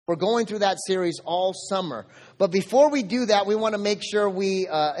We're going through that series all summer. But before we do that, we want to make sure we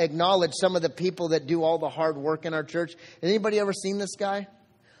acknowledge some of the people that do all the hard work in our church. Anybody ever seen this guy?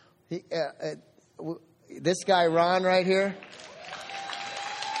 This guy, Ron, right here.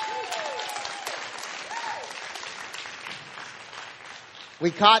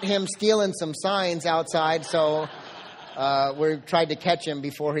 We caught him stealing some signs outside, so we tried to catch him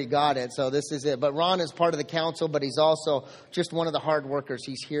before he got it. So this is it. But Ron is part of the council, but he's also just one of the hard workers.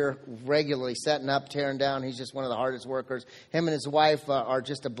 He's here regularly, setting up, tearing down. He's just one of the hardest workers. Him and his wife are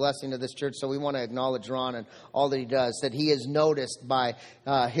just a blessing to this church. So we want to acknowledge Ron and all that he does, that he is noticed by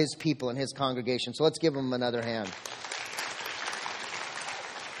his people and his congregation. So let's give him another hand.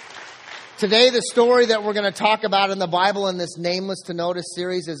 Today, the story that we're going to talk about in the Bible in this Nameless to Notice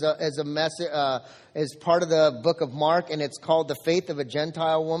series is a message, is part of the book of Mark, and it's called The Faith of a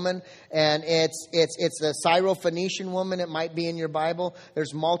Gentile Woman. And it's a Syrophoenician woman. It might be in your Bible.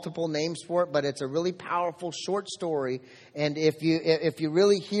 There's multiple names for it, but it's a really powerful short story. And if you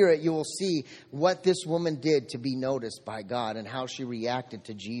really hear it, you will see what this woman did to be noticed by God and how she reacted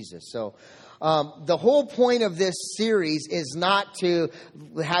to Jesus. So the whole point of this series is not to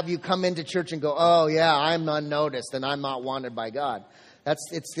have you come into church and go, oh yeah, I'm unnoticed and I'm not wanted by God.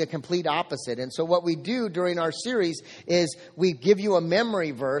 It's the complete opposite. And so what we do during our series is we give you a memory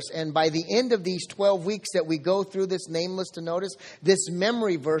verse. And by the end of these 12 weeks that we go through this Nameless to Notice, this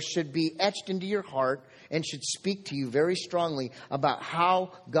memory verse should be etched into your heart and should speak to you very strongly about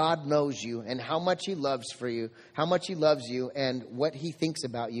how God knows you and how much He loves for you, how much He loves you and what He thinks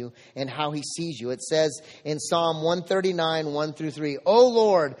about you and how He sees you. It says in Psalm 139, 1-3, "O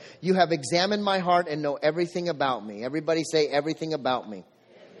Lord, you have examined my heart and know everything about me." Everybody say everything about me.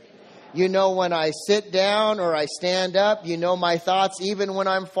 You know when I sit down or I stand up. You know my thoughts even when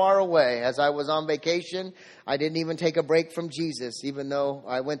I'm far away. As I was on vacation, I didn't even take a break from Jesus, even though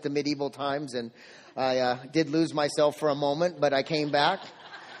I went to medieval times and I did lose myself for a moment, but I came back.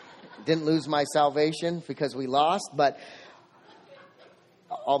 Didn't lose my salvation because we lost, but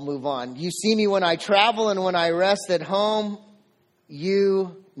I'll move on. You see me when I travel and when I rest at home.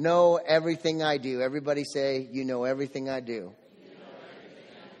 You know everything I do. Everybody say, you know everything I do.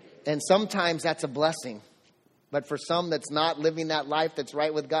 And sometimes that's a blessing. But for some that's not living that life that's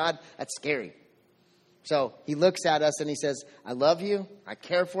right with God, that's scary. So He looks at us and He says, I love you. I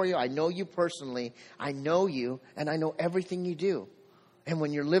care for you. I know you personally. I know you and I know everything you do. And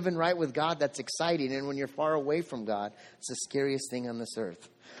when you're living right with God, that's exciting. And when you're far away from God, it's the scariest thing on this earth.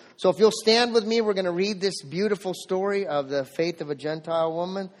 So if you'll stand with me, we're going to read this beautiful story of the faith of a Gentile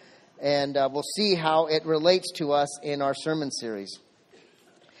woman. And we'll see how it relates to us in our sermon series.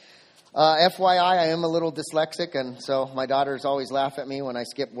 FYI, I am a little dyslexic. And so my daughters always laugh at me when I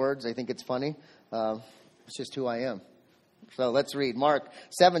skip words. They think it's funny. It's just who I am. So let's read Mark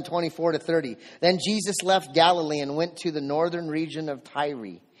 7:24-30. Then Jesus left Galilee and went to the northern region of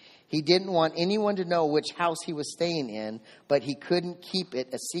Tyre. He didn't want anyone to know which house he was staying in, but he couldn't keep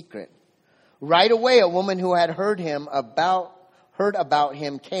it a secret. Right away, a woman who had heard about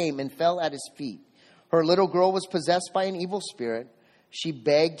him came and fell at his feet. Her little girl was possessed by an evil spirit. She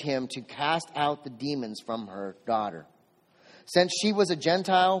begged him to cast out the demons from her daughter. Since she was a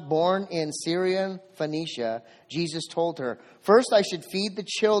Gentile born in Syrian Phoenicia, Jesus told her, "First I should feed the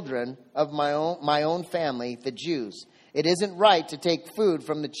children of my own family, the Jews. It isn't right to take food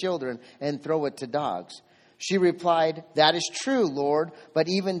from the children and throw it to dogs." She replied, "That is true, Lord, but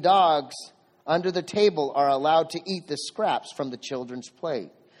even dogs under the table are allowed to eat the scraps from the children's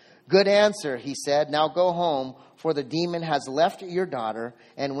plate." "Good answer," he said. "Now go home, for the demon has left your daughter."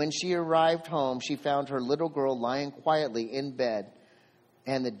 And when she arrived home, she found her little girl lying quietly in bed,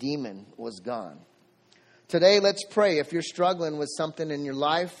 and the demon was gone. Today, let's pray. If you're struggling with something in your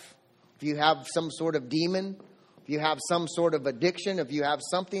life, if you have some sort of demon, if you have some sort of addiction, if you have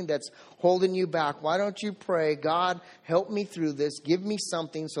something that's holding you back, why don't you pray, God, help me through this. Give me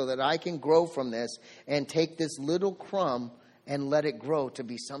something so that I can grow from this and take this little crumb and let it grow to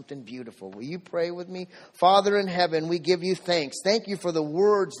be something beautiful. Will you pray with me? Father in heaven, we give you thanks. Thank you for the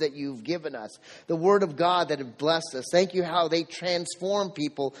words that you've given us, the word of God that have blessed us. Thank you how they transform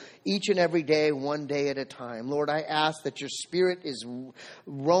people each and every day, one day at a time. Lord, I ask that your Spirit is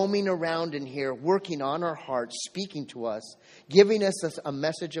roaming around in here, working on our hearts, speaking to us, giving us a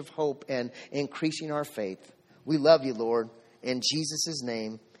message of hope and increasing our faith. We love you, Lord. In Jesus'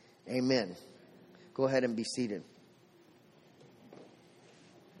 name, amen. Go ahead and be seated.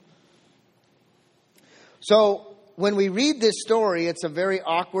 So when we read this story, it's a very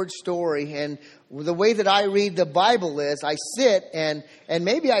awkward story. And the way that I read the Bible is I sit and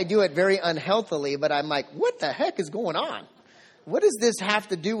maybe I do it very unhealthily, but I'm like, what the heck is going on? what does this have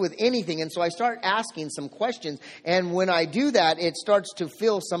to do with anything? And so I start asking some questions. And when I do that, it starts to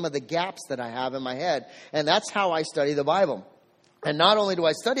fill some of the gaps that I have in my head. And that's how I study the Bible. And not only do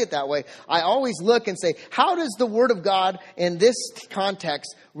I study it that way, I always look and say, how does the Word of God in this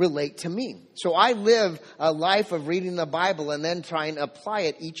context relate to me? So I live a life of reading the Bible and then try and apply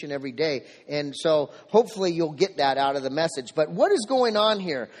it each and every day. And so hopefully you'll get that out of the message. But what is going on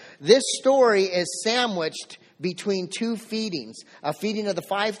here? This story is sandwiched between two feedings, a feeding of the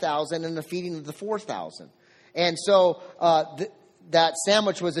 5,000 and a feeding of the 4,000. And so that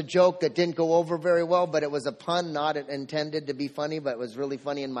sandwich was a joke that didn't go over very well, but it was a pun, not intended to be funny, but it was really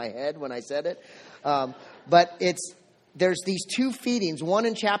funny in my head when I said it. But there's these two feedings, one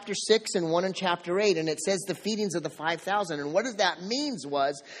in chapter 6 and one in chapter 8, and it says the feedings of the 5,000. And what that means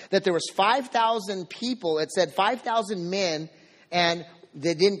was that there was 5,000 people. It said 5,000 men, and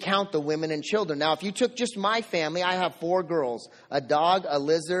they didn't count the women and children. Now, if you took just my family, I have 4 girls, a dog, a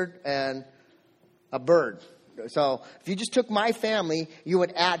lizard, and a bird. So if you just took my family, you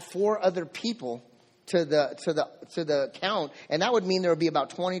would add 4 other people to the count, and that would mean there would be about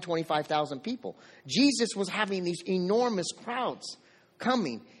 25,000 people. Jesus was having these enormous crowds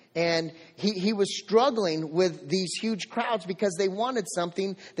coming, and he was struggling with these huge crowds because they wanted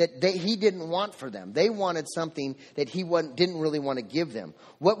something that he didn't want for them. They wanted something that he didn't really want to give them.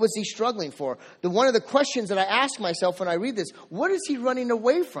 What was he struggling for? One of the questions that I ask myself when I read this, what is he running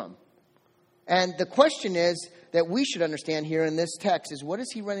away from? And the question is that we should understand here in this text is, what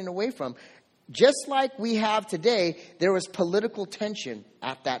is he running away from? Just like we have today, there was political tension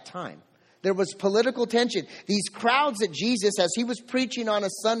at that time. There was political tension. These crowds that Jesus, as he was preaching on a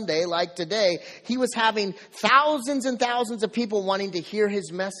Sunday like today, he was having thousands and thousands of people wanting to hear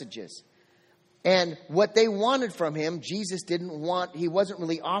his messages. And what they wanted from him, Jesus didn't want, he wasn't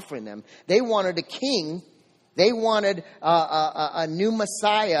really offering them. They wanted a king. They wanted a new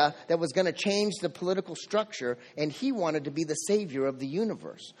Messiah that was going to change the political structure, and he wanted to be the savior of the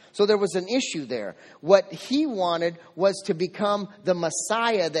universe. So there was an issue there. What he wanted was to become the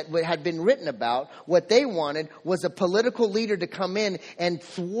Messiah that had been written about. What they wanted was a political leader to come in and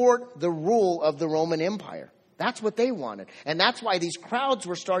thwart the rule of the Roman Empire. That's what they wanted. And that's why these crowds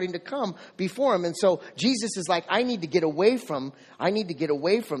were starting to come before him. And so Jesus is like, I need to get away from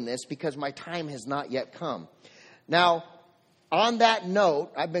this because my time has not yet come. Now, on that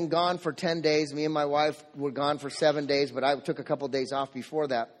note, I've been gone for 10 days. Me and my wife were gone for 7 days, but I took a couple of days off before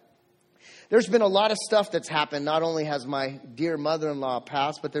that. There's been a lot of stuff that's happened. Not only has my dear mother-in-law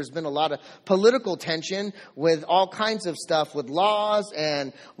passed, but there's been a lot of political tension with all kinds of stuff, with laws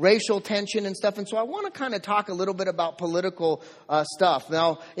and racial tension and stuff. And so I want to kind of talk a little bit about political stuff.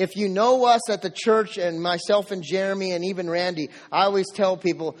 Now, if you know us at the church, and myself and Jeremy and even Randy, I always tell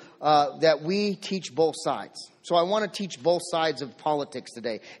people that we teach both sides. So I want to teach both sides of politics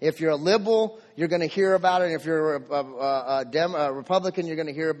today. If you're a liberal, you're going to hear about it. If you're a Republican, you're going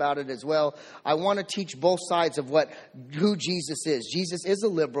to hear about it as well. I want to teach both sides of who Jesus is. Jesus is a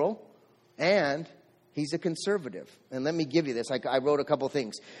liberal, and he's a conservative. And let me give you this. I wrote a couple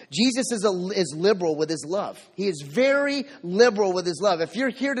things. Jesus is liberal with his love. He is very liberal with his love. If you're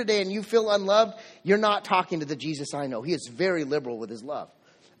here today and you feel unloved, you're not talking to the Jesus I know. He is very liberal with his love.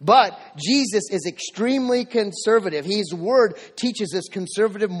 But Jesus is extremely conservative. His word teaches us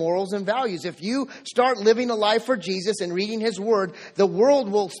conservative morals and values. If you start living a life for Jesus and reading his word, the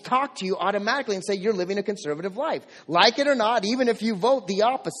world will talk to you automatically and say you're living a conservative life. Like it or not, even if you vote the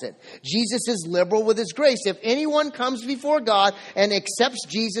opposite. Jesus is liberal with his grace. If anyone comes before God and accepts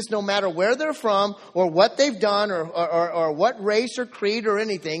Jesus, no matter where they're from or what they've done or what race or creed or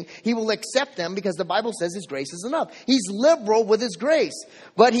anything, he will accept them because the Bible says his grace is enough. He's liberal with his grace.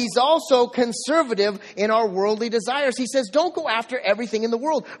 But he's also conservative in our worldly desires. He says, don't go after everything in the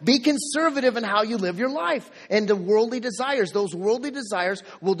world. Be conservative in how you live your life. And the worldly desires, those worldly desires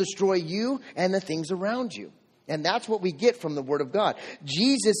will destroy you and the things around you. And that's what we get from the Word of God.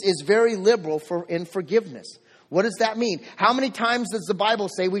 Jesus is very liberal in forgiveness. What does that mean? How many times does the Bible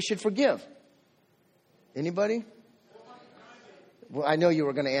say we should forgive? Anybody? Well, I know you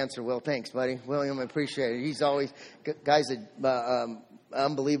were going to answer. Well, thanks, buddy. William, I appreciate it. He's always, guys,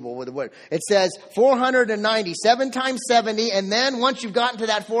 unbelievable with the word. It says 490, 7 times 70. And then once you've gotten to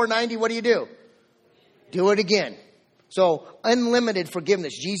that 490, what do? Do it again. So unlimited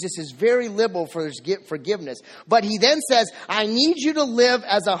forgiveness. Jesus is very liberal for his forgiveness. But he then says, I need you to live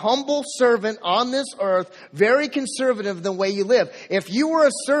as a humble servant on this earth, very conservative the way you live. If you were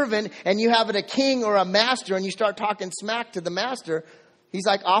a servant and you have a king or a master and you start talking smack to the master, he's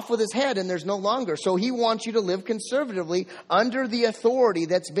like off with his head and there's no longer. So he wants you to live conservatively under the authority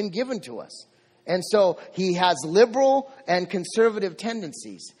that's been given to us. And so he has liberal and conservative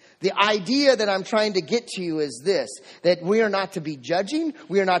tendencies. The idea that I'm trying to get to you is this, that we are not to be judging,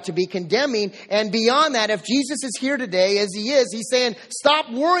 we are not to be condemning, and beyond that, if Jesus is here today as he is, he's saying,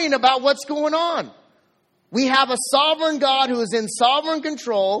 stop worrying about what's going on. We have a sovereign God who is in sovereign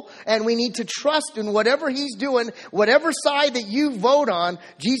control, and we need to trust in whatever he's doing, whatever side that you vote on,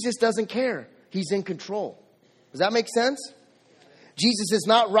 Jesus doesn't care. He's in control. Does that make sense? Jesus is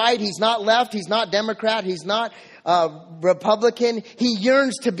not right, he's not left, he's not Democrat, he's not Republican. He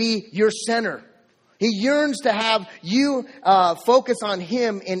yearns to be your center. He yearns to have you focus on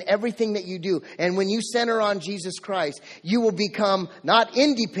him in everything that you do. And when you center on Jesus Christ, you will become not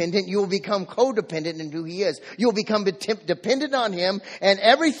independent, you will become codependent in who he is. You will become dependent on him, and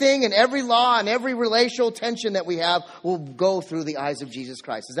everything and every law and every relational tension that we have will go through the eyes of Jesus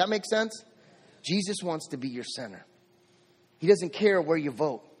Christ. Does that make sense? Jesus wants to be your center. He doesn't care where you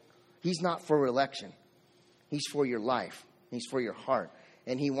vote. He's not for election. He's for your life. He's for your heart.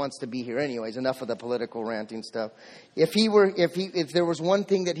 And he wants to be here anyways. Enough of the political ranting stuff. If there was one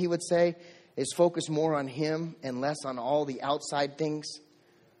thing that he would say, is focus more on him and less on all the outside things.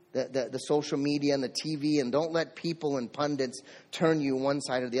 The social media and the TV. And don't let people and pundits turn you one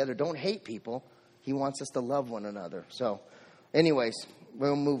side or the other. Don't hate people. He wants us to love one another. So anyways,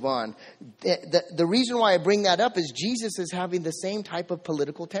 we'll move on. The reason why I bring that up is Jesus is having the same type of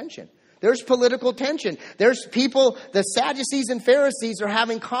political tension. There's political tension. There's people, the Sadducees and Pharisees are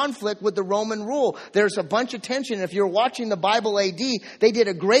having conflict with the Roman rule. There's a bunch of tension. If you're watching the Bible AD, they did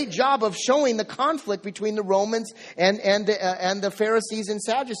a great job of showing the conflict between the Romans and the Pharisees and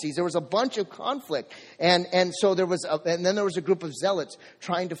Sadducees. There was a bunch of conflict. And then there was a group of zealots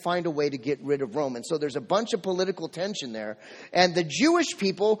trying to find a way to get rid of Rome. And so there's a bunch of political tension there. And the Jewish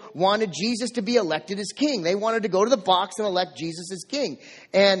people wanted Jesus to be elected as king. They wanted to go to the box and elect Jesus as king.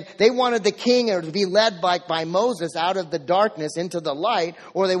 And they wanted the king to be led by Moses out of the darkness into the light,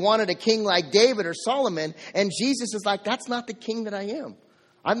 or they wanted a king like David or Solomon. And Jesus is like, that's not the king that I am.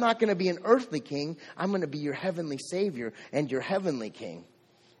 I'm not going to be an earthly king. I'm going to be your heavenly Savior and your heavenly king.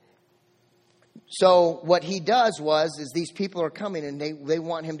 So what he does is these people are coming and they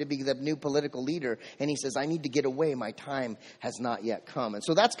want him to be the new political leader. And he says, I need to get away. My time has not yet come. And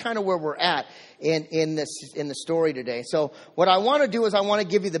so that's kind of where we're at in the story today. So what I want to do is I want to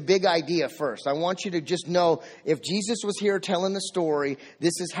give you the big idea first. I want you to just know if Jesus was here telling the story,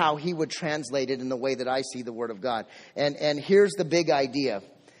 this is how he would translate it in the way that I see the Word of God. And here's the big idea.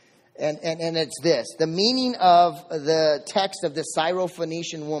 And it's this. The meaning of the text of the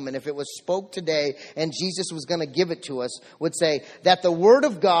Syrophoenician woman, if it was spoke today and Jesus was going to give it to us, would say that the Word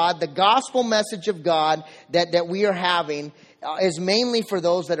of God, the gospel message of God that we are having is mainly for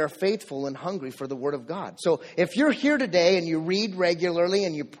those that are faithful and hungry for the Word of God. So if you're here today and you read regularly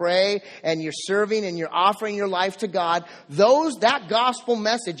and you pray and you're serving and you're offering your life to God, that gospel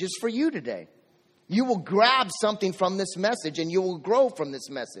message is for you today. You will grab something from this message and you will grow from this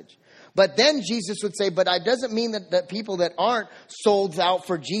message. But then Jesus would say, but it doesn't mean that people that aren't sold out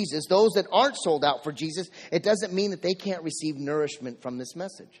for Jesus, those that aren't sold out for Jesus, it doesn't mean that they can't receive nourishment from this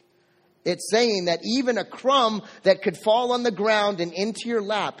message. It's saying that even a crumb that could fall on the ground and into your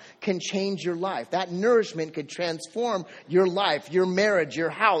lap can change your life. That nourishment could transform your life, your marriage,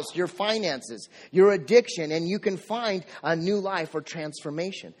 your house, your finances, your addiction, and you can find a new life or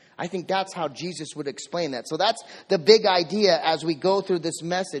transformation. I think that's how Jesus would explain that. So that's the big idea as we go through this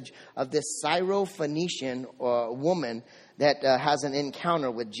message of this Syrophoenician woman that has an encounter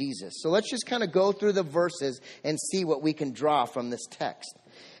with Jesus. So let's just kind of go through the verses and see what we can draw from this text.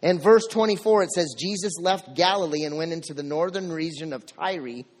 In verse 24, it says, Jesus left Galilee and went into the northern region of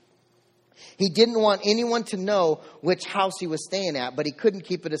Tyre. He didn't want anyone to know which house he was staying at, but he couldn't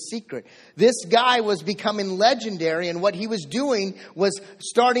keep it a secret. This guy was becoming legendary, and what he was doing was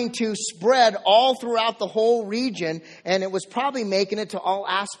starting to spread all throughout the whole region, and it was probably making it to all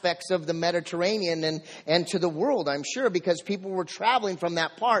aspects of the Mediterranean and to the world, I'm sure, because people were traveling from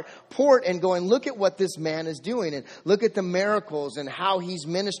that port and going, look at what this man is doing, and look at the miracles and how he's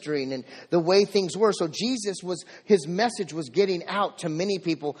ministering and the way things were. So his message was getting out to many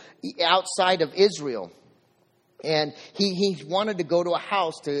people outside of Israel. And he wanted to go to a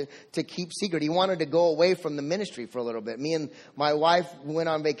house to keep secret. He wanted to go away from the ministry for a little bit. Me and my wife went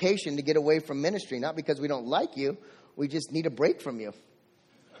on vacation to get away from ministry. Not because we don't like you. We just need a break from you.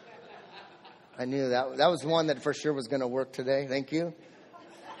 I knew that was one that for sure was going to work today. Thank you.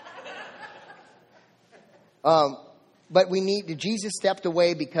 But Jesus stepped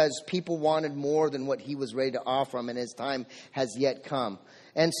away because people wanted more than what he was ready to offer them, and his time has yet come.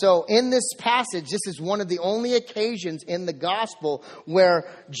 And so in this passage, this is one of the only occasions in the gospel where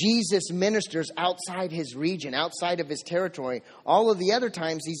Jesus ministers outside his region, outside of his territory. All of the other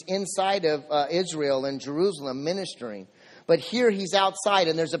times he's inside of Israel and Jerusalem ministering. But here he's outside,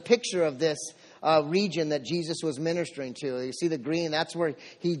 and there's a picture of this region that Jesus was ministering to. You see the green, that's where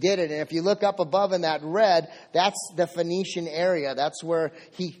he did it. And if you look up above in that red, that's the Phoenician area. That's where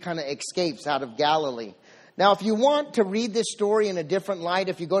he kind of escapes out of Galilee. Now, if you want to read this story in a different light,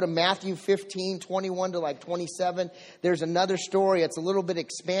 if you go to Matthew 15, 21 to like 27, there's another story. It's a little bit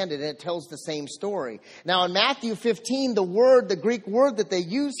expanded and it tells the same story. Now, in Matthew 15, the Greek word that they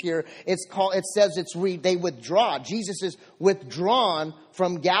use here, it says they withdraw. Jesus is withdrawn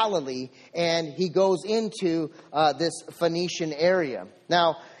from Galilee and he goes into this Phoenician area.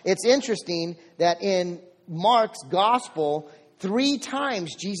 Now, it's interesting that in Mark's gospel, 3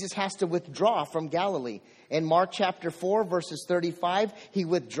 times Jesus has to withdraw from Galilee. In Mark chapter 4, verses 35, he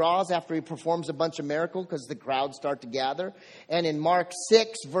withdraws after he performs a bunch of miracles because the crowds start to gather. And in Mark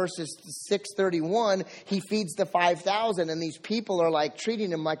 6, verses 631, he feeds the 5,000. And these people are like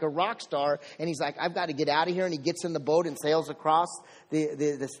treating him like a rock star. And he's like, I've got to get out of here. And he gets in the boat and sails across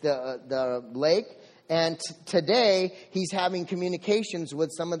the lake. And today, he's having communications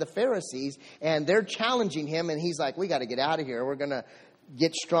with some of the Pharisees. And they're challenging him. And he's like, we got to get out of here. We're going to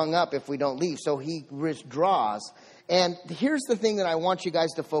get strung up if we don't leave. So he withdraws. And here's the thing that I want you guys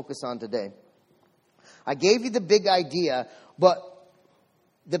to focus on today. I gave you the big idea, but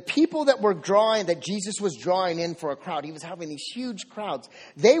the people that Jesus was drawing in for a crowd, he was having these huge crowds.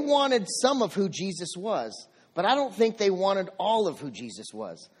 They wanted some of who Jesus was, but I don't think they wanted all of who Jesus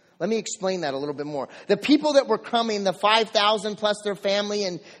was. Let me explain that a little bit more. The people that were coming, the 5,000 plus their family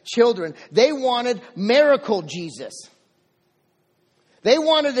and children, they wanted miracle Jesus. They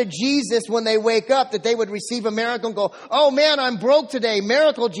wanted a Jesus when they wake up that they would receive a miracle and go, oh man, I'm broke today.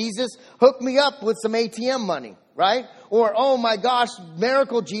 Miracle Jesus, hook me up with some ATM money, right? Or, oh my gosh,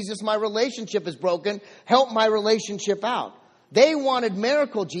 miracle Jesus, my relationship is broken. Help my relationship out. They wanted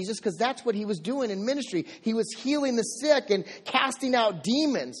miracle Jesus because that's what he was doing in ministry. He was healing the sick and casting out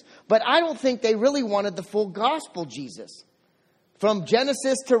demons. But I don't think they really wanted the full gospel Jesus. From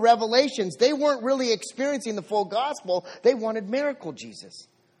Genesis to Revelations, they weren't really experiencing the full gospel. They wanted miracle Jesus.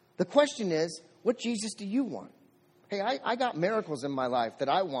 The question is, what Jesus do you want? Hey, I got miracles in my life that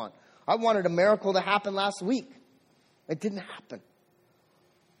I want. I wanted a miracle to happen last week. It didn't happen.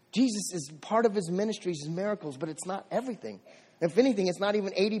 Jesus is part of his ministry, his miracles, but it's not everything. If anything, it's not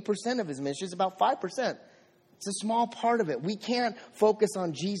even 80% of his ministry. It's about 5%. It's a small part of it. We can't focus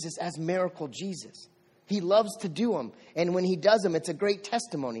on Jesus as miracle Jesus. He loves to do them. And when he does them, it's a great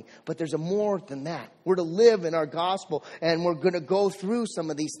testimony. But there's a more than that. We're to live in our gospel. And we're going to go through some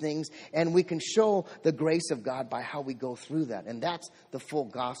of these things. And we can show the grace of God by how we go through that. And that's the full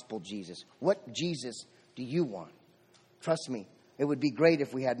gospel Jesus. What Jesus do you want? Trust me, it would be great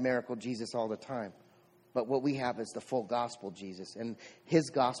if we had miracle Jesus all the time. But what we have is the full gospel Jesus. And his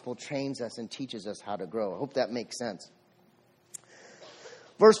gospel trains us and teaches us how to grow. I hope that makes sense.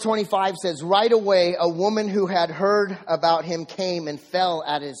 Verse 25 says, right away, a woman who had heard about him came and fell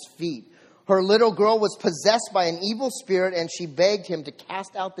at his feet. Her little girl was possessed by an evil spirit, and she begged him to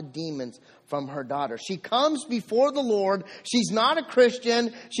cast out the demons from her daughter. She comes before the Lord. She's not a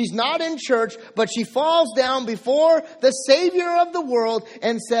Christian. She's not in church, but she falls down before the Savior of the world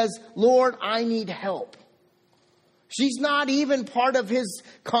and says, Lord, I need help. She's not even part of his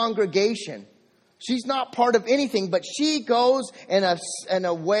congregation. She's not part of anything, but she goes in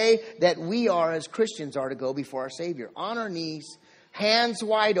a way that we are as Christians are to go before our Savior. On our knees, hands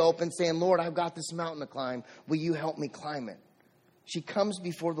wide open, saying, Lord, I've got this mountain to climb. Will you help me climb it? She comes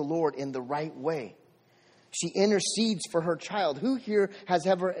before the Lord in the right way. She intercedes for her child. Who here has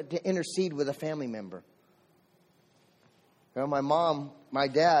ever to intercede with a family member? Well, my mom, my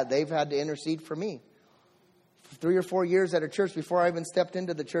dad, they've had to intercede for me. 3 or 4 years at a church, before I even stepped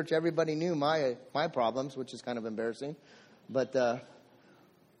into the church, everybody knew my problems, which is kind of embarrassing. But,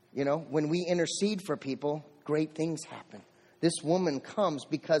 when we intercede for people, great things happen. This woman comes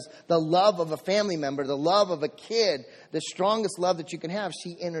because the love of a family member, the love of a kid, the strongest love that you can have,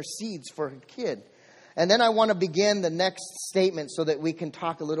 she intercedes for her kid. And then I want to begin the next statement so that we can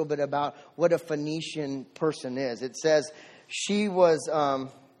talk a little bit about what a Phoenician person is. It says she was...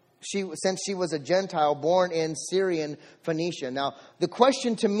 since she was a Gentile born in Syrian Phoenicia. Now, the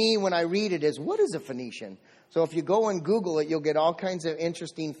question to me when I read it is, what is a Phoenician? So if you go and Google it, you'll get all kinds of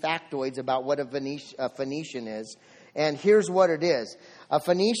interesting factoids about what a Phoenician is. And here's what it is. The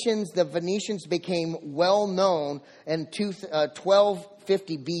Phoenicians became well known in 1250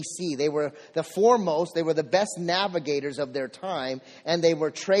 450 BC. They were the foremost. They were the best navigators of their time, and they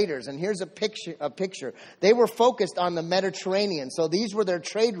were traders. And here's a picture. They were focused on the Mediterranean. So these were their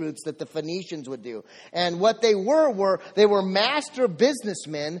trade routes that the Phoenicians would do. And what they were master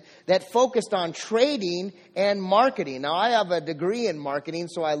businessmen that focused on trading and marketing. Now, I have a degree in marketing,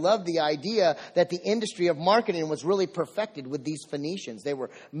 so I love the idea that the industry of marketing was really perfected with these Phoenicians. They were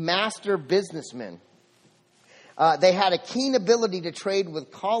master businessmen. They had a keen ability to trade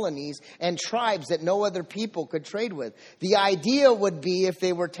with colonies and tribes that no other people could trade with. The idea would be, if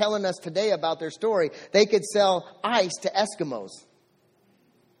they were telling us today about their story, they could sell ice to Eskimos.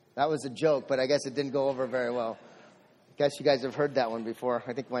 That was a joke, but I guess it didn't go over very well. I guess you guys have heard that one before.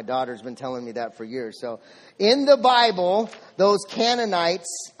 I think my daughter's been telling me that for years. So in the Bible, those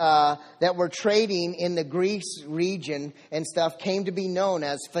Canaanites that were trading in the Greece region and stuff came to be known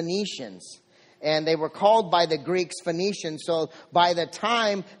as Phoenicians. And they were called by the Greeks Phoenicians. So by the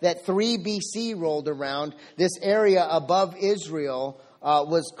time that 3 BC rolled around, this area above Israel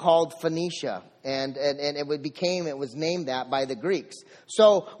was called Phoenicia. And it was named that by the Greeks.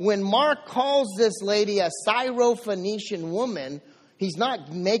 So when Mark calls this lady a Syro-Phoenician woman, he's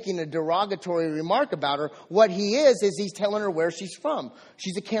not making a derogatory remark about her. What he is he's telling her where she's from.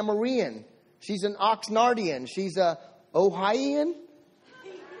 She's a Camarian. She's an Oxnardian. She's a Ohioan.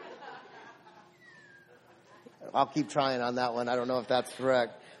 I'll keep trying on that one. I don't know if that's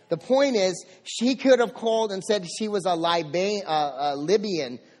correct. The point is, she could have called and said she was a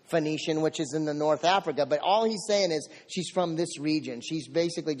Libyan Phoenician, which is in the North Africa. But all he's saying is she's from this region. She's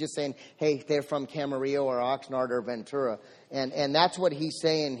basically just saying, hey, they're from Camarillo or Oxnard or Ventura. And that's what he's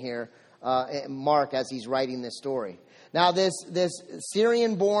saying here, Mark, as he's writing this story. Now, this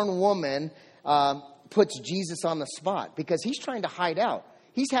Syrian-born woman puts Jesus on the spot because he's trying to hide out.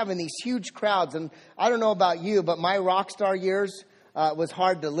 He's having these huge crowds. And I don't know about you, but my rock star years was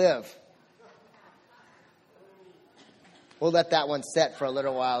hard to live. We'll let that one set for a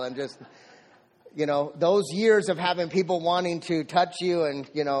little while and just, those years of having people wanting to touch you and,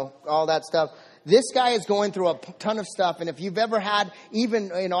 all that stuff. This guy is going through a ton of stuff. And if you've ever had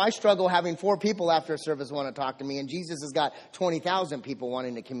even, I struggle having 4 people after a service want to talk to me. And Jesus has got 20,000 people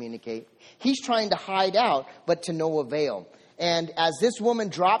wanting to communicate. He's trying to hide out, but to no avail. And as this woman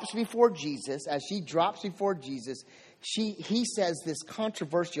drops before Jesus, he says this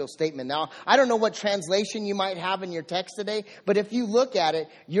controversial statement. Now, I don't know what translation you might have in your text today, but if you look at it,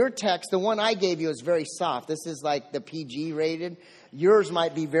 your text, the one I gave you, is very soft. This is like the PG rated. Yours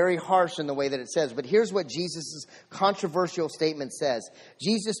might be very harsh in the way that it says. But here's what Jesus' controversial statement says.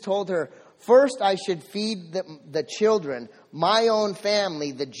 Jesus told her, first I should feed the children, my own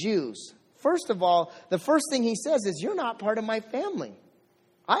family, the Jews. First of all, the first thing he says is, you're not part of my family.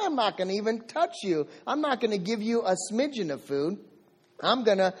 I am not going to even touch you. I'm not going to give you a smidgen of food. I'm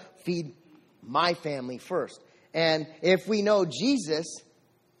going to feed my family first. And if we know Jesus,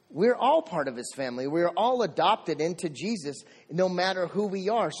 we're all part of his family. We're all adopted into Jesus no matter who we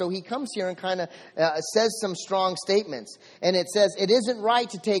are. So he comes here and kind of says some strong statements. And it says, it isn't right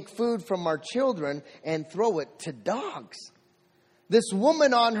to take food from our children and throw it to dogs. This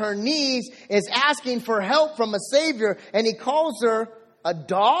woman on her knees is asking for help from a Savior, and he calls her a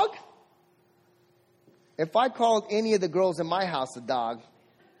dog? If I called any of the girls in my house a dog,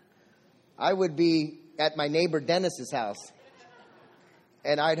 I would be at my neighbor Dennis's house.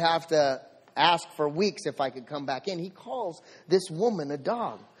 And I'd have to ask for weeks if I could come back in. He calls this woman a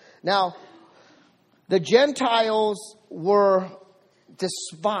dog. Now, the Gentiles were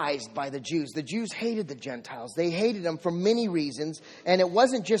despised by the Jews. The Jews hated the Gentiles. They hated them for many reasons. And it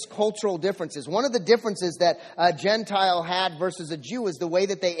wasn't just cultural differences. One of the differences that a Gentile had versus a Jew is the way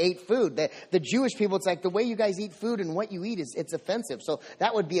that they ate food. The Jewish people, it's like the way you guys eat food and what you eat it's offensive. So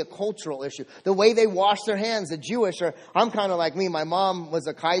that would be a cultural issue. The way they wash their hands, the Jewish are, I'm kind of like me. My mom was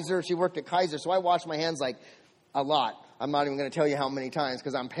a Kaiser. She worked at Kaiser. So I wash my hands like a lot. I'm not even going to tell you how many times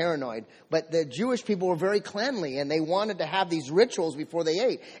because I'm paranoid. But the Jewish people were very cleanly and they wanted to have these rituals before they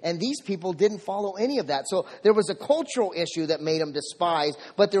ate. And these people didn't follow any of that. So there was a cultural issue that made them despised.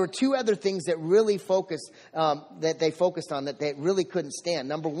 But there were 2 other things that really focused on that they really couldn't stand.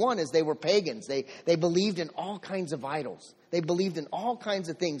 Number one is they were pagans. They believed in all kinds of idols. They believed in all kinds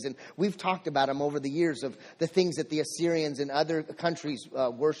of things. And we've talked about them over the years of the things that the Assyrians and other countries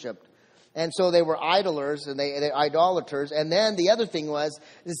worshipped. And so they were idlers and they idolaters. And then the other thing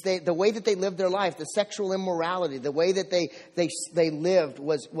the way that they lived their life, the sexual immorality, the way that they lived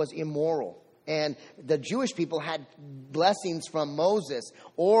was immoral. And the Jewish people had blessings from Moses,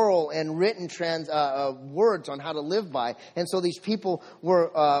 oral and written words on how to live by. And so these people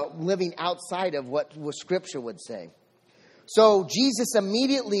were living outside of what Scripture would say. So Jesus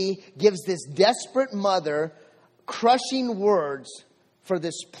immediately gives this desperate mother crushing words for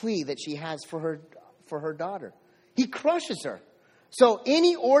this plea that she has for her daughter. He crushes her. So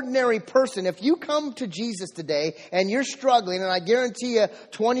any ordinary person, if you come to Jesus today and you're struggling, and I guarantee you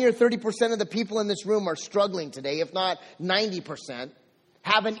 20 or 30% of the people in this room are struggling today, if not 90%,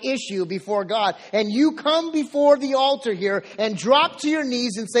 have an issue before God, and you come before the altar here and drop to your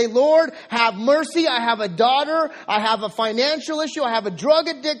knees and say, Lord, have mercy. I have a daughter. I have a financial issue. I have a drug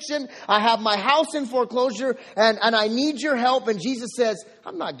addiction. I have my house in foreclosure, and I need your help. And Jesus says,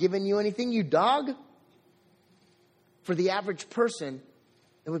 I'm not giving you anything, you dog. For the average person,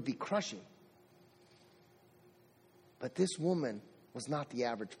 it would be crushing. But this woman was not the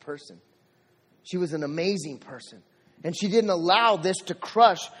average person. She was an amazing person. And she didn't allow this to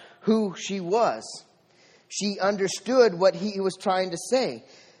crush who she was. She understood what he was trying to say.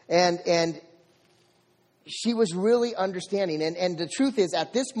 And she was really understanding. And the truth is,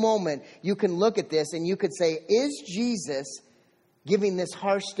 at this moment, you can look at this and you could say, is Jesus giving this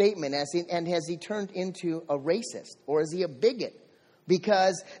harsh statement and has he turned into a racist, or is he a bigot?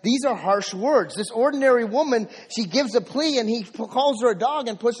 Because these are harsh words. This ordinary woman, she gives a plea and he calls her a dog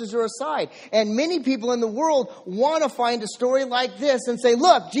and pushes her aside. And many people in the world want to find a story like this and say,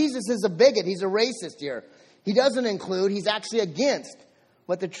 look, Jesus is a bigot. He's a racist here. He doesn't include, he's actually against.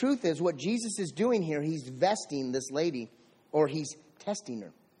 But the truth is, what Jesus is doing here, he's vesting this lady, or he's testing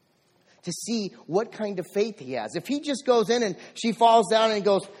her to see what kind of faith he has. If he just goes in and she falls down and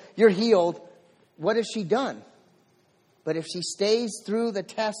goes, you're healed, what has she done? But if she stays through the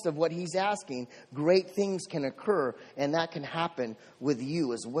test of what he's asking, great things can occur, and that can happen with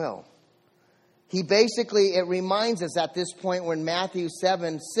you as well. He basically, it reminds us at this point when Matthew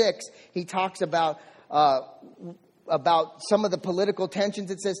 7:6, he talks about some of the political tensions.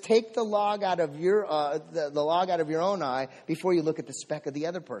 It says, take the log out of your the log out of your own eye before you look at the speck of the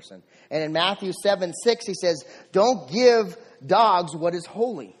other person. And in Matthew 7:6, he says, don't give dogs what is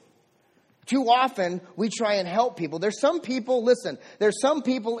holy. Too often, we try and help people. There's some people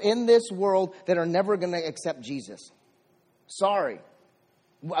in this world that are never going to accept Jesus. Sorry.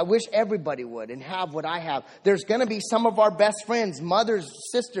 I wish everybody would and have what I have. There's going to be some of our best friends, mothers,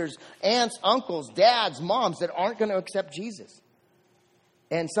 sisters, aunts, uncles, dads, moms that aren't going to accept Jesus.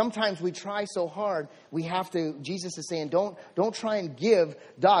 And sometimes we try so hard, Jesus is saying, don't try and give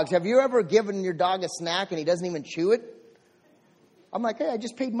dogs. Have you ever given your dog a snack and he doesn't even chew it? I'm like, hey, I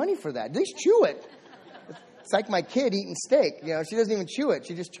just paid money for that. At least chew it. It's like my kid eating steak. She doesn't even chew it.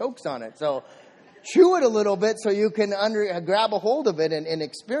 She just chokes on it. So chew it a little bit so you can grab a hold of it and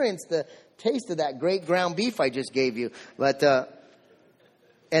experience the taste of that great ground beef I just gave you. But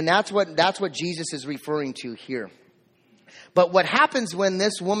and that's what Jesus is referring to here. But what happens when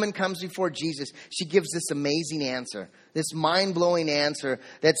this woman comes before Jesus, she gives this amazing answer, this mind-blowing answer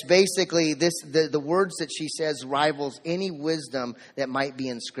that's basically the words that she says rivals any wisdom that might be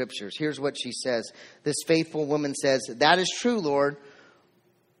in scriptures. Here's what she says. This faithful woman says, that is true, Lord,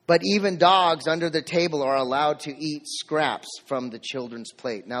 but even dogs under the table are allowed to eat scraps from the children's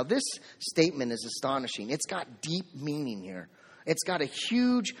plate. Now, this statement is astonishing. It's got deep meaning here. It's got a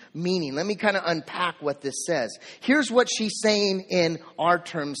huge meaning. Let me kind of unpack what this says. Here's what she's saying in our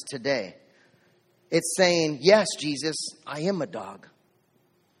terms today. It's saying, yes, Jesus, I am a dog.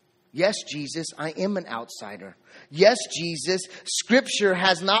 Yes, Jesus, I am an outsider. Yes, Jesus, Scripture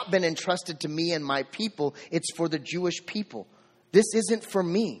has not been entrusted to me and my people. It's for the Jewish people. This isn't for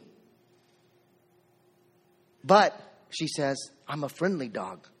me. But, she says, I'm a friendly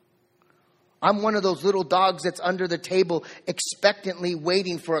dog. I'm one of those little dogs that's under the table expectantly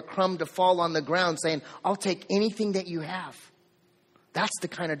waiting for a crumb to fall on the ground saying, I'll take anything that you have. That's the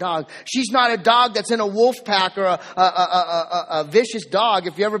kind of dog. She's not a dog that's in a wolf pack or a vicious dog.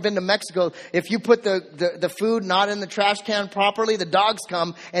 If you've ever been to Mexico, if you put the food not in the trash can properly, the dogs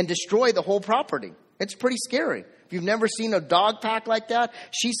come and destroy the whole property. It's pretty scary. If you've never seen a dog pack like that,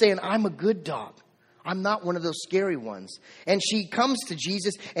 she's saying, I'm a good dog. I'm not one of those scary ones. And she comes to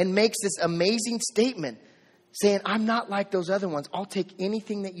Jesus and makes this amazing statement saying, I'm not like those other ones. I'll take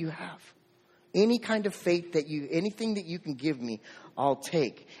anything that you have. Any kind of faith anything that you can give me, I'll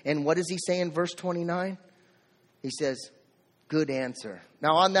take. And what does he say in verse 29? He says, good answer.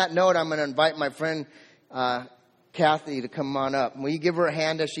 Now on that note, I'm going to invite my friend Kathy to come on up. Will you give her a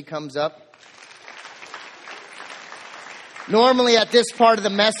hand as she comes up? Normally at this part of the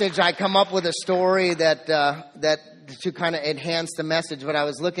message, I come up with a story that to kind of enhance the message, but I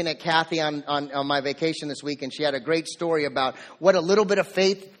was looking at Kathy on my vacation this week, and she had a great story about what a little bit of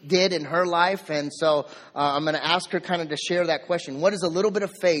faith did in her life. And so I'm going to ask her kind of to share that question. What is a little bit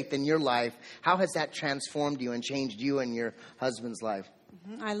of faith in your life? How has that transformed you and changed you and your husband's life?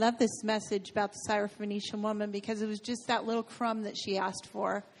 I love this message about the Syrophoenician woman because it was just that little crumb that she asked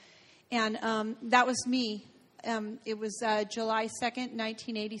for. And that was me. It was July 2nd,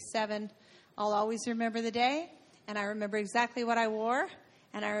 1987. I'll always remember the day. And I remember exactly what I wore,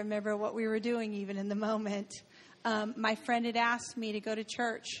 and I remember what we were doing even in the moment. My friend had asked me to go to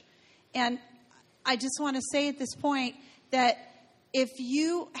church. And I just want to say at this point that if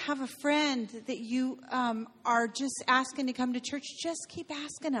you have a friend that you are just asking to come to church, just keep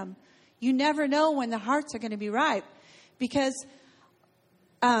asking them. You never know when the hearts are going to be ripe. Because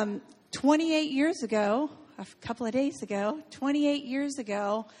 28 years ago, a couple of days ago, 28 years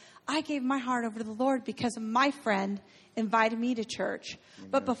ago, I gave my heart over to the Lord because my friend invited me to church. Amen.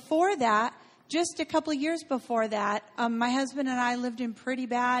 But before that, just a couple of years before that, my husband and I lived in pretty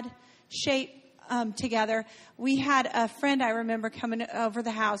bad shape together. We had a friend I remember coming over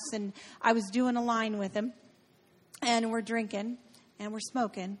the house, and I was doing a line with him. And we're drinking, and we're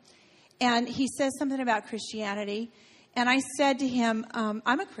smoking. And he says something about Christianity. And I said to him,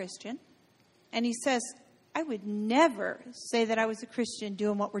 I'm a Christian. And he says, I would never say that I was a Christian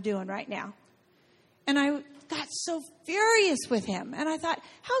doing what we're doing right now. And I got so furious with him. And I thought,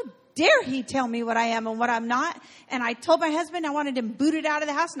 how dare he tell me what I am and what I'm not? And I told my husband I wanted him booted out of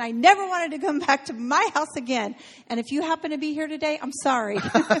the house, and I never wanted to come back to my house again. And if you happen to be here today, I'm sorry.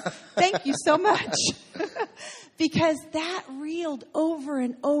 Thank you so much. Because that reeled over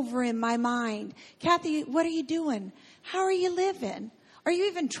and over in my mind. Kathy, what are you doing? How are you living? Are you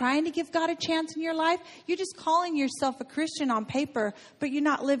even trying to give God a chance in your life? You're just calling yourself a Christian on paper, but you're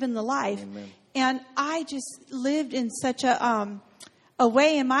not living the life. Amen. And I just lived in such a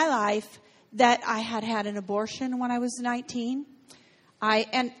way in my life that I had an abortion when I was 19.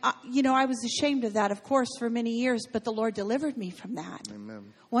 I was ashamed of that, of course, for many years, but the Lord delivered me from that.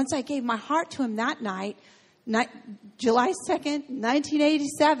 Amen. Once I gave my heart to Him that night, July 2nd,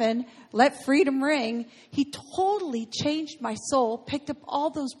 1987, let freedom ring. He totally changed my soul, picked up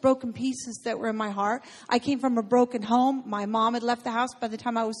all those broken pieces that were in my heart. I came from a broken home. My mom had left the house by the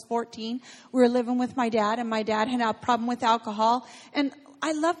time I was 14. We were living with my dad, and my dad had a problem with alcohol. And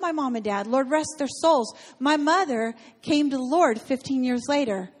I love my mom and dad. Lord, rest their souls. My mother came to the Lord 15 years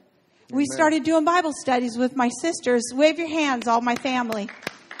later. We started doing Bible studies with my sisters. Wave your hands, all my family.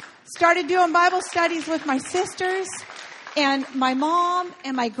 Started doing Bible studies with my sisters and my mom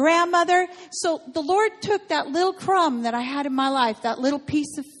and my grandmother. So the Lord took that little crumb that I had in my life, that little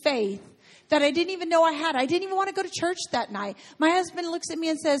piece of faith that I didn't even know I had. I didn't even want to go to church that night. My husband looks at me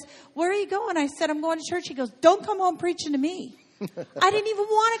and says, where are you going? I said, I'm going to church. He goes, don't come home preaching to me. I didn't even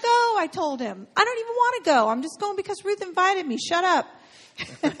want to go, I told him. I don't even want to go. I'm just going because Ruth invited me. Shut up.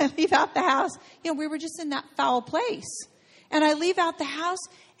 Leave out the house. We were just in that foul place. And I leave out the house,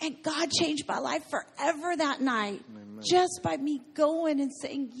 and God changed my life forever that night. Amen. Just by me going and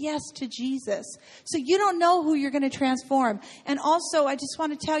saying yes to Jesus. So you don't know who you're going to transform. And also, I just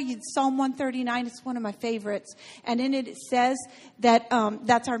want to tell you, Psalm 139 is one of my favorites. And in it says that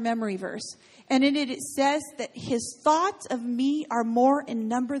that's our memory verse. And in it says that His thoughts of me are more in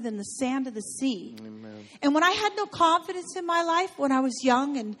number than the sand of the sea. Amen. And when I had no confidence in my life, when I was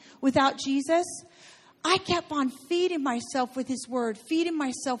young and without Jesus, I kept on feeding myself with His Word, feeding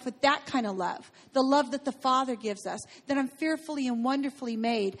myself with that kind of love, the love that the Father gives us, that I'm fearfully and wonderfully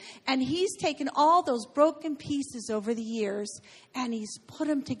made. And He's taken all those broken pieces over the years, and He's put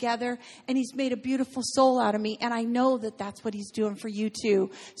them together, and He's made a beautiful soul out of me. And I know that that's what He's doing for you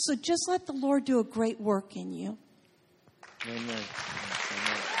too. So just let the Lord do a great work in you. Amen.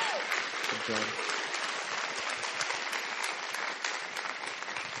 Good job.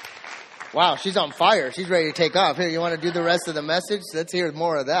 Wow, she's on fire. She's ready to take off. Here, you want to do the rest of the message? Let's hear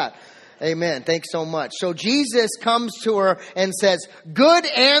more of that. Amen. Thanks so much. So Jesus comes to her and says, good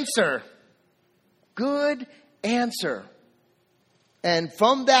answer. Good answer. And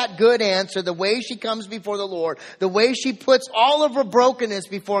from that good answer, the way she comes before the Lord, the way she puts all of her brokenness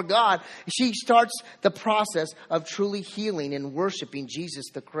before God, she starts the process of truly healing and worshiping Jesus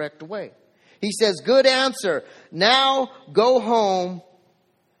the correct way. He says, good answer. Now go home,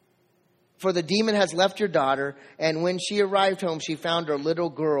 for the demon has left your daughter. And when she arrived home, she found her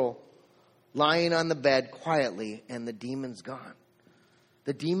little girl lying on the bed quietly, and the demon's gone.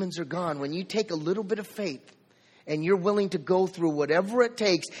 The demons are gone. When you take a little bit of faith and you're willing to go through whatever it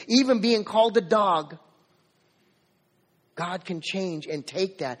takes, even being called a dog, God can change and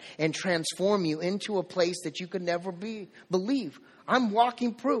take that and transform you into a place that you could never believe. I'm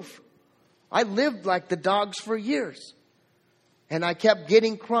walking proof. I lived like the dogs for years. And I kept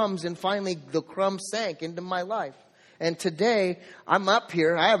getting crumbs, and finally the crumbs sank into my life. And today, I'm up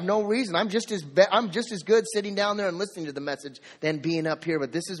here. I have no reason. I'm just as good sitting down there and listening to the message than being up here.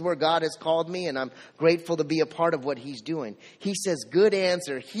 But this is where God has called me, and I'm grateful to be a part of what He's doing. He says, good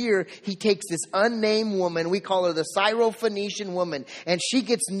answer. Here, He takes this unnamed woman. We call her the Syrophoenician woman. And she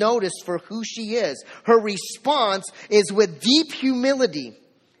gets noticed for who she is. Her response is with deep humility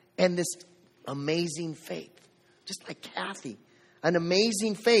and this amazing faith. Just like Kathy. An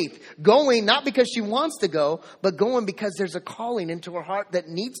amazing faith. Going not because she wants to go, but going because there's a calling into her heart that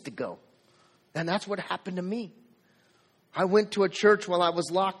needs to go. And that's what happened to me. I went to a church while I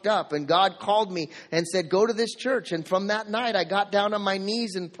was locked up, and God called me and said, go to this church. And from that night, I got down on my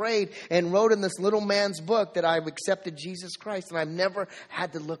knees and prayed and wrote in this little man's book that I've accepted Jesus Christ. And I've never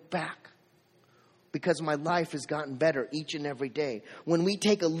had to look back because my life has gotten better each and every day. When we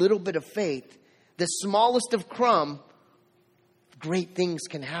take a little bit of faith, the smallest of crumb, great things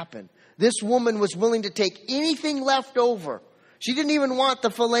can happen. This woman was willing to take anything left over. She didn't even want the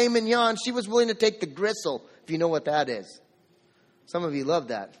filet mignon. She was willing to take the gristle, if you know what that is. Some of you love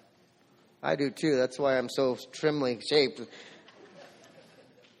that. I do too. That's why I'm so trimly shaped.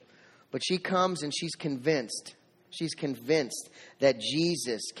 But she comes and she's convinced. She's convinced that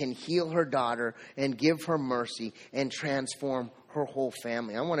Jesus can heal her daughter and give her mercy and transform her whole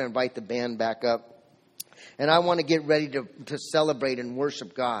family. I want to invite the band back up. And I want to get ready to celebrate and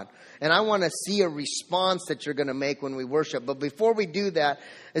worship God. And I want to see a response that you're going to make when we worship. But before we do that,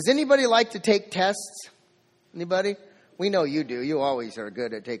 does anybody like to take tests? Anybody? We know you do. You always are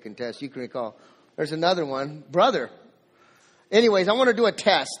good at taking tests. You can recall. There's another one. Brother. Anyways, I want to do a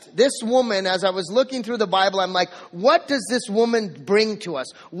test. This woman, as I was looking through the Bible, I'm like, what does this woman bring to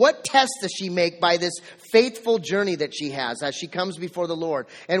us? What test does she make by this faithful journey that she has as she comes before the Lord?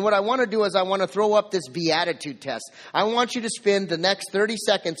 And what I want to do is I want to throw up this beatitude test. I want you to spend the next 30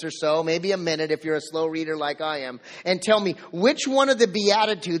 seconds or so, maybe a minute if you're a slow reader like I am, and tell me which one of the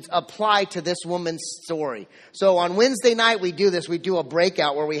beatitudes apply to this woman's story. So on Wednesday night, we do this. We do a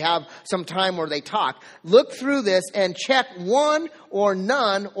breakout where we have some time where they talk. Look through this and check one or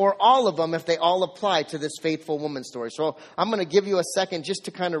none or all of them if they all apply to this faithful woman story. So I'm going to give you a second just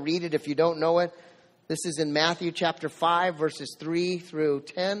to kind of read it if you don't know it. This is in Matthew chapter 5, verses 3 through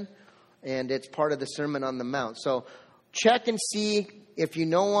 10, and it's part of the Sermon on the Mount. So check and see if you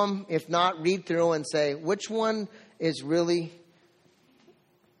know them. If not, read through and say, which one is really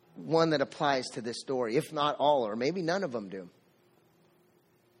one that applies to this story? If not all, or maybe none of them do.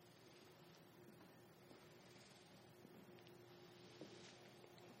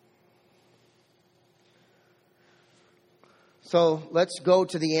 So let's go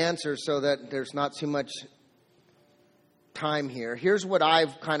to the answer so that there's not too much time here. Here's what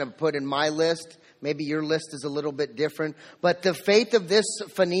I've kind of put in my list. Maybe your list is a little bit different. But the faith of this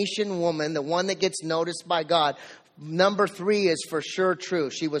Phoenician woman, the one that gets noticed by God, number 3 is for sure true.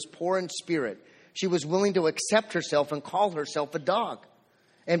 She was poor in spirit. She was willing to accept herself and call herself a dog.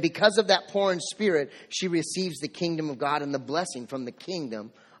 And because of that poor in spirit, she receives the kingdom of God and the blessing from the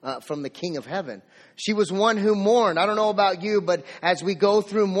kingdom from the King of Heaven. She was one who mourned. I don't know about you, but as we go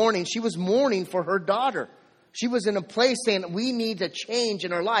through mourning, she was mourning for her daughter. She was in a place saying, we need a change in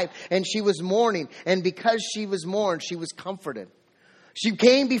her life. And she was mourning. And because she was mourned, she was comforted. She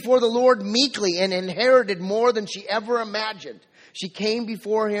came before the Lord meekly and inherited more than she ever imagined. She came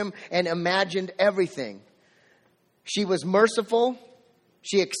before Him and imagined everything. She was merciful.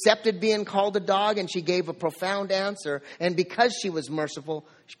 She accepted being called a dog, and she gave a profound answer. And because she was merciful,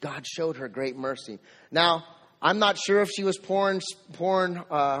 God showed her great mercy. Now, I'm not sure if she was poor in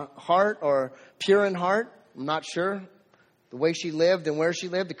heart or pure in heart. I'm not sure. The way she lived and where she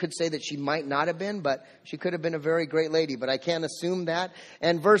lived, it could say that she might not have been, but she could have been a very great lady. But I can't assume that.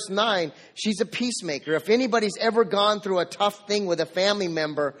 And verse 9, she's a peacemaker. If anybody's ever gone through a tough thing with a family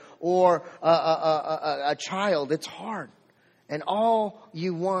member or a child, it's hard. And all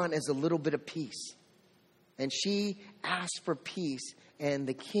you want is a little bit of peace. And she asked for peace. And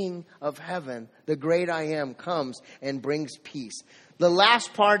the King of Heaven, the great I Am, comes and brings peace. The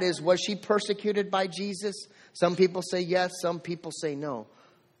last part is, was she persecuted by Jesus? Some people say yes. Some people say no.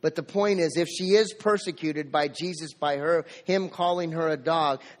 But the point is, if she is persecuted by Jesus, by Him calling her a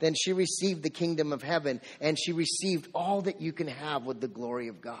dog, then she received the kingdom of heaven. And she received all that you can have with the glory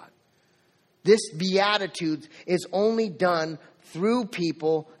of God. This beatitude is only done through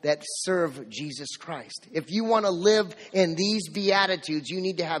people that serve Jesus Christ. If you want to live in these beatitudes, you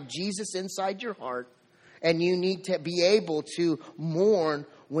need to have Jesus inside your heart. And you need to be able to mourn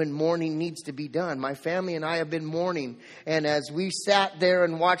when mourning needs to be done. My family and I have been mourning. And as we sat there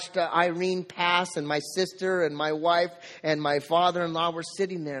and watched Irene pass, and my sister and my wife and my father-in-law were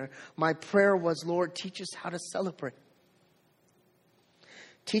sitting there, my prayer was, Lord, teach us how to celebrate.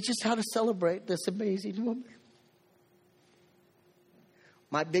 Teach us how to celebrate this amazing woman.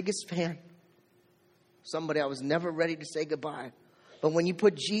 My biggest fan. Somebody I was never ready to say goodbye. But when you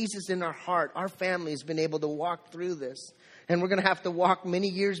put Jesus in our heart, our family has been able to walk through this. And we're going to have to walk many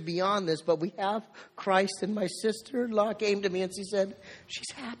years beyond this. But we have Christ. And my sister-in-law came to me and she said, she's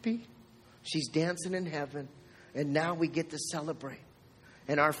happy. She's dancing in heaven. And now we get to celebrate.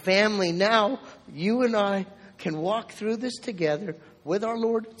 And our family now, you and I, can walk through this together with our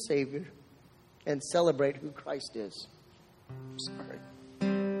Lord and Savior and celebrate who Christ is. I'm sorry.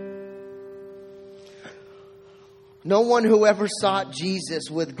 No one who ever sought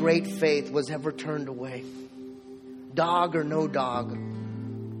Jesus with great faith was ever turned away. Dog or no dog,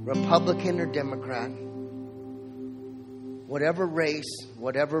 Republican or Democrat, whatever race,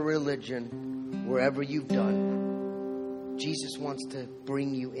 whatever religion, wherever you've done, Jesus wants to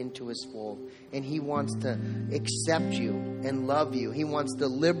bring you into his fold. And he wants to accept you and love you. He wants to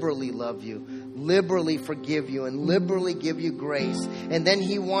liberally love you, liberally forgive you, and liberally give you grace. And then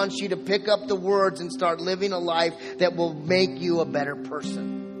he wants you to pick up the words and start living a life that will make you a better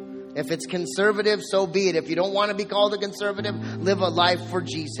person. If it's conservative, so be it. If you don't want to be called a conservative, live a life for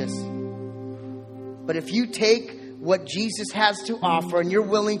Jesus. But if you take what Jesus has to offer and you're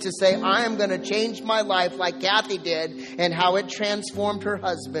willing to say, I am going to change my life like Kathy did and how it transformed her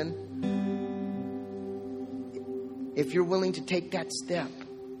husband. If you're willing to take that step,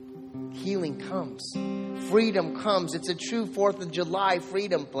 healing comes. Freedom comes. It's a true 4th of July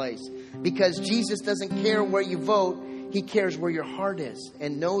freedom place. Because Jesus doesn't care where you vote. He cares where your heart is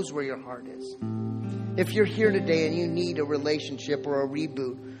and knows where your heart is. If you're here today and you need a relationship or a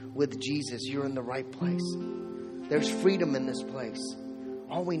reboot with Jesus, you're in the right place. There's freedom in this place.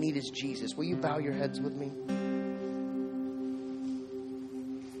 All we need is Jesus. Will you bow your heads with me?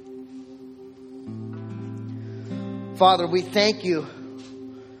 Father, we thank you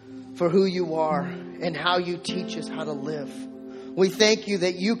for who you are and how you teach us how to live. We thank you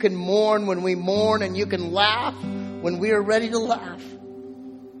that you can mourn when we mourn and you can laugh when we are ready to laugh.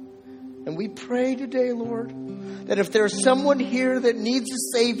 And we pray today, Lord, that if there's someone here that needs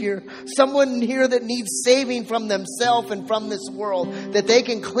a Savior, someone here that needs saving from themselves and from this world, that they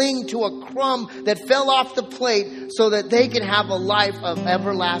can cling to a crumb that fell off the plate so that they can have a life of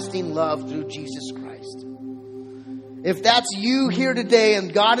everlasting love through Jesus Christ. If that's you here today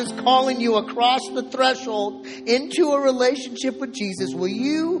and God is calling you across the threshold into a relationship with Jesus, will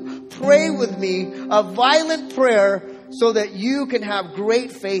you pray with me a violent prayer so that you can have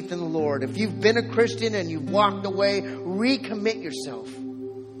great faith in the Lord? If you've been a Christian and you've walked away, recommit yourself.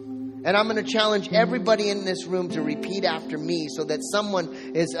 And I'm going to challenge everybody in this room to repeat after me so that someone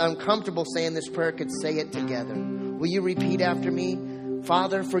is uncomfortable saying this prayer could say it together. Will you repeat after me?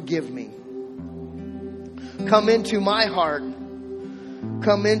 Father, forgive me. Come into my heart.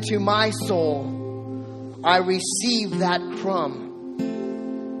 Come into my soul. I receive that crumb.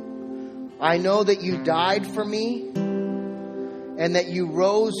 I know that you died for me and that you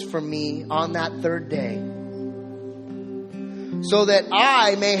rose for me on that third day so that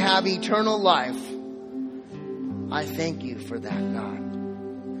I may have eternal life. I thank you for that,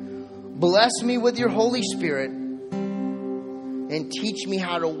 God. Bless me with your Holy Spirit and teach me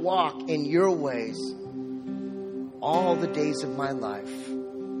how to walk in your ways all the days of my life.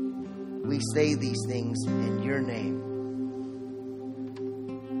 We say these things in your name.